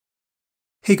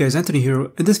Hey guys, Anthony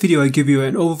here. In this video I give you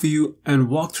an overview and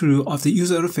walkthrough of the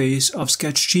user interface of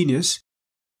SketchGenius,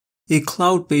 a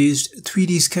cloud-based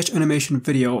 3D sketch animation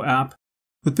video app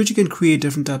with which you can create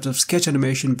different types of sketch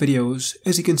animation videos,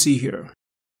 as you can see here.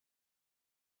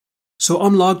 So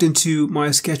I'm logged into my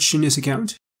SketchGenius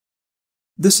account.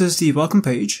 This is the welcome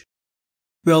page,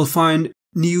 where I'll find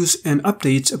news and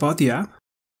updates about the app.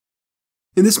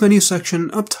 In this menu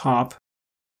section up top,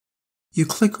 you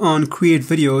click on Create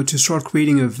Video to start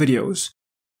creating your videos,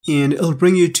 and it'll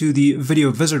bring you to the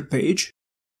Video Wizard page.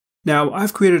 Now,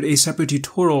 I've created a separate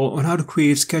tutorial on how to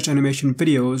create sketch animation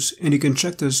videos, and you can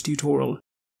check this tutorial.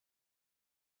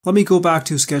 Let me go back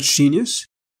to SketchGenius.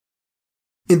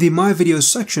 In the My Videos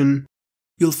section,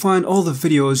 you'll find all the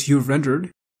videos you've rendered.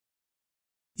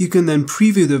 You can then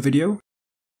preview the video,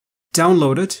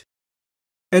 download it,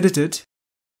 edit it,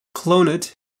 clone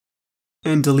it,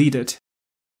 and delete it.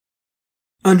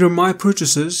 Under My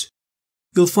Purchases,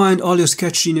 you'll find all your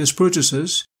SketchGenius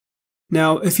purchases.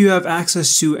 Now, if you have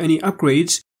access to any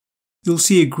upgrades, you'll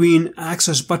see a green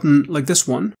Access button like this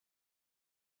one.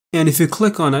 And if you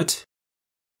click on it,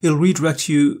 it'll redirect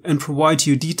you and provide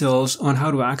you details on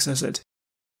how to access it.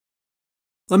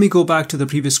 Let me go back to the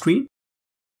previous screen.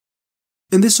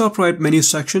 In this top right menu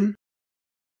section,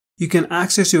 you can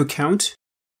access your account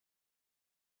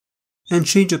and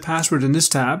change your password in this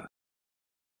tab.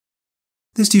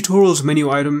 This tutorial's menu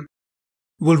item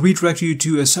will redirect you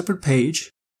to a separate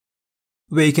page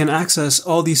where you can access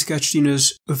all these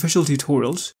SketchGenius official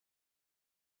tutorials.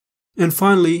 And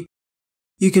finally,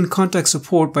 you can contact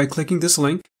support by clicking this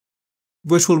link,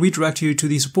 which will redirect you to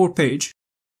the support page.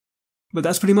 But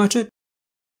that's pretty much it.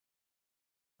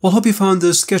 Well, hope you found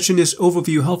this SketchGenius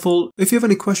overview helpful. If you have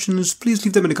any questions, please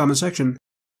leave them in the comment section.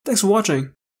 Thanks for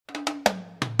watching.